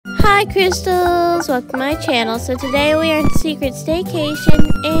Hi crystals, welcome to my channel. So today we are in Secret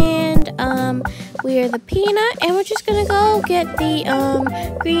Staycation and we are the peanut and we're just gonna go get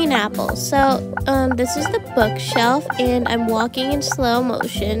the green apple. So this is the bookshelf and I'm walking in slow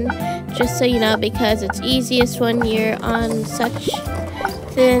motion, just so you know, because it's easiest when you're on such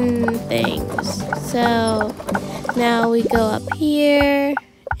thin things. So now we go up here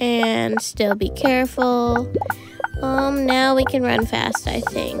and still be careful. Now we can run fast, I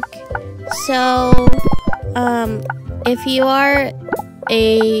think. So, if you are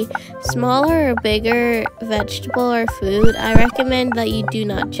a smaller or bigger vegetable or food, I recommend that you do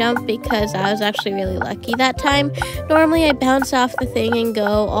not jump, because I was actually really lucky that time. Normally I bounce off the thing and go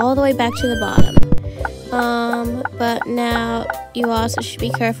all the way back to the bottom. But now you also should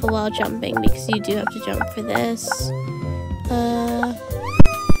be careful while jumping, because you do have to jump for this.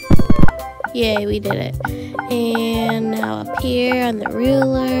 Yay, we did it. And now up here on the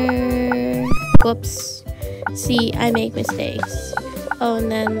ruler. Whoops. See, I make mistakes. Oh,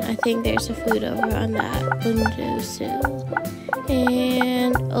 and then I think there's a food over on that windowsill.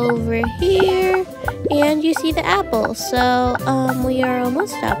 And over here. And you see the apple. So, we are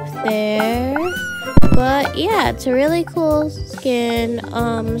almost up there. But yeah, it's a really cool skin.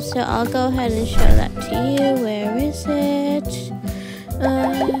 So I'll go ahead and show that to you. Where is it?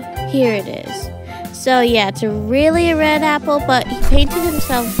 Here it is. So yeah, it's really a red apple, but he painted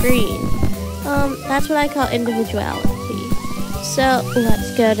himself green. That's what I call individuality. So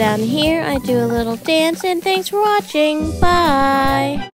let's go down here. I do a little dance, and thanks for watching. Bye.